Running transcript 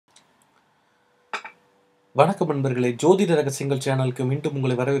வணக்கம் நண்பர்களே, ஜோதிட ரகசியங்கள் சேனலுக்கு மீண்டும்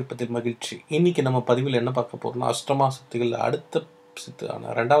உங்களை வரவேற்பதில் மகிழ்ச்சி. இன்னைக்கு நம்ம பதிவில் என்ன பார்க்க போறோம்னா, அஷ்டமா சித்திகள் அடுத்த சித்தான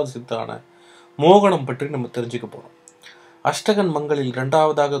 2வது சித்தான மோகனம் பற்றி நம்ம தெரிஞ்சுக்க போறோம். அஷ்டகன் மங்களில்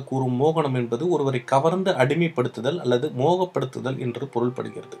 2வதாக கூறும் மோகனம் என்பது ஒருவரை கவர்ந்து அடிமைப்படுத்துதல் அல்லது மோகப்படுத்துதல் என்று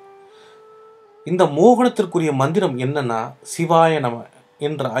பொருள்படுகிறது. இந்த மோகனத்திற்குரிய மந்திரம் என்னன்னா, சிவாய நம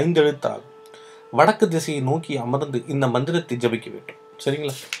என்ற 5 எழுத்தாகும். வடக்கு திசையை நோக்கி அமர்ந்து இந்த மந்திரத்தை ஜபிக்க வேண்டும்.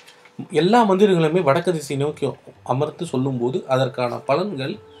 சரிங்களா? எல்லா மந்திரங்களுமே வடக்கு திசை நோக்கி அமர்ந்து சொல்லும்போது அதற்கான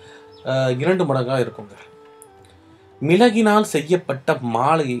பலன்கள் 2 மடங்காக இருக்குங்க. மிளகினால் செய்யப்பட்ட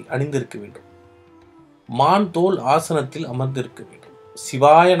மாலையை அணிந்திருக்க வேண்டும். மான் தோல் ஆசனத்தில் அமர்ந்திருக்க வேண்டும்.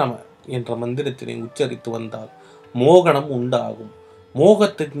 சிவாய நம என்ற மந்திரத்தினை உச்சரித்து வந்தால் மோகனம் உண்டாகும்.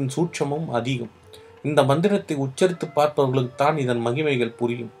 மோகத்தின் சூட்சமும் அதிகம். இந்த மந்திரத்தை உச்சரித்து பார்ப்பவர்களுக்கு தான் இதன் மகிமைகள்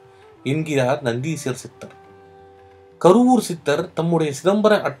புரியும் என்கிறார் நந்தீசர் சித்தர். கருவூர் சித்தர் தம்முடைய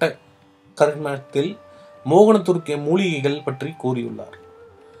சிதம்பர அட்ட கர்மத்தில் மோகனத்திற்கே மூலிகைகள் பற்றி கூறியுள்ளார்.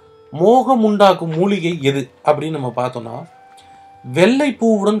 மோகம் உண்டாக்கும் மூலிகை எது அப்படின்னு நம்ம பார்த்தோம்னா, வெள்ளை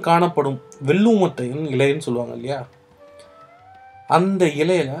பூவுடன் காணப்படும் வெள்ளூமத்தையின் இலைன்னு சொல்லுவாங்க இல்லையா, அந்த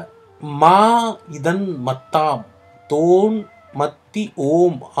இலையில மா இதன் மத்தாம் தோன் மத்தி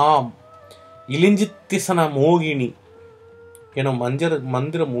ஓம் ஆம் இளிஞ்சித்திசன மோகினி எனும்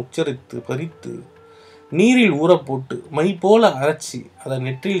மந்திரம் உச்சரித்து பறித்து நீரில் ஊற போட்டு மை போல அரைச்சி அதை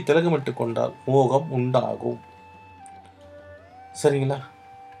நெற்றியில் திலகமிட்டு கொண்டால் மோகம் உண்டாகும். சரிங்களா?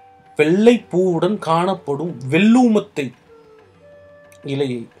 வெள்ளை பூவுடன் காணப்படும் வெள்ளூமத்தை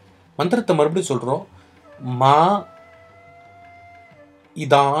இலையை மந்திரத்தை மறுபடியும் சொல்றோம். மா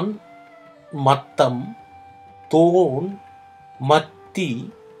இதான் மத்தம் தோன் மத்தி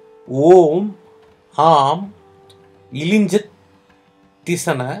ஓம் ஆம் இளிஞ்சத்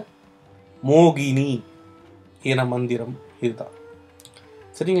திசன மோகினி என மந்திரம் இதுதான்.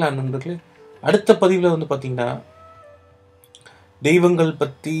 சரிங்களா நண்பர்களே? அடுத்த பதிவில் வந்து பார்த்தீங்கன்னா, தெய்வங்கள்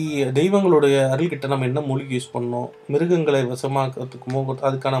பற்றி, தெய்வங்களுடைய அருள்கிட்ட நம்ம என்ன மூலிகை யூஸ் பண்ணோம், மிருகங்களை வசமாக்கிறதுக்கு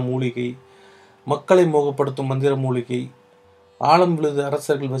அதுக்கான மூலிகை, மக்களை மோகப்படுத்தும் மந்திர மூலிகை, ஆழம் விழுது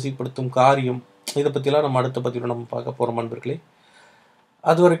அரசர்கள் வசிப்படுத்தும் காரியம், இதை பற்றிலாம் நம்ம அடுத்த பதிவில் நம்ம பார்க்க போகிறோம் நண்பர்களே.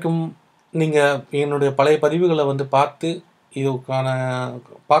 அது வரைக்கும் நீங்கள் என்னுடைய பழைய பதிவுகளை வந்து பார்த்து, இதுக்கான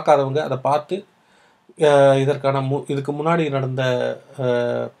பார்க்காதவங்க அதை பார்த்து இதற்கான இதுக்கு முன்னாடி நடந்த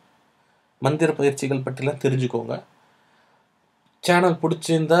மந்திர பயிற்சிகள் பற்றிலாம் தெரிஞ்சுக்கோங்க. சேனல்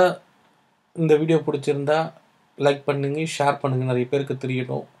பிடிச்சிருந்தா, இந்த வீடியோ பிடிச்சிருந்தா லைக் பண்ணுங்க, ஷேர் பண்ணுங்க, நிறைய பேருக்கு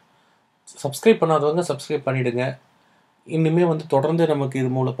தெரியணும். சப்ஸ்கிரைப் பண்ணாதவங்க சப்ஸ்கிரைப் பண்ணிடுங்க. இனிமேல் வந்து தொடர்ந்து நமக்கு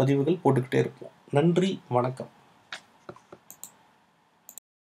இது மூல பதிவுகள் போட்டுக்கிட்டே இருப்போம். நன்றி, வணக்கம்.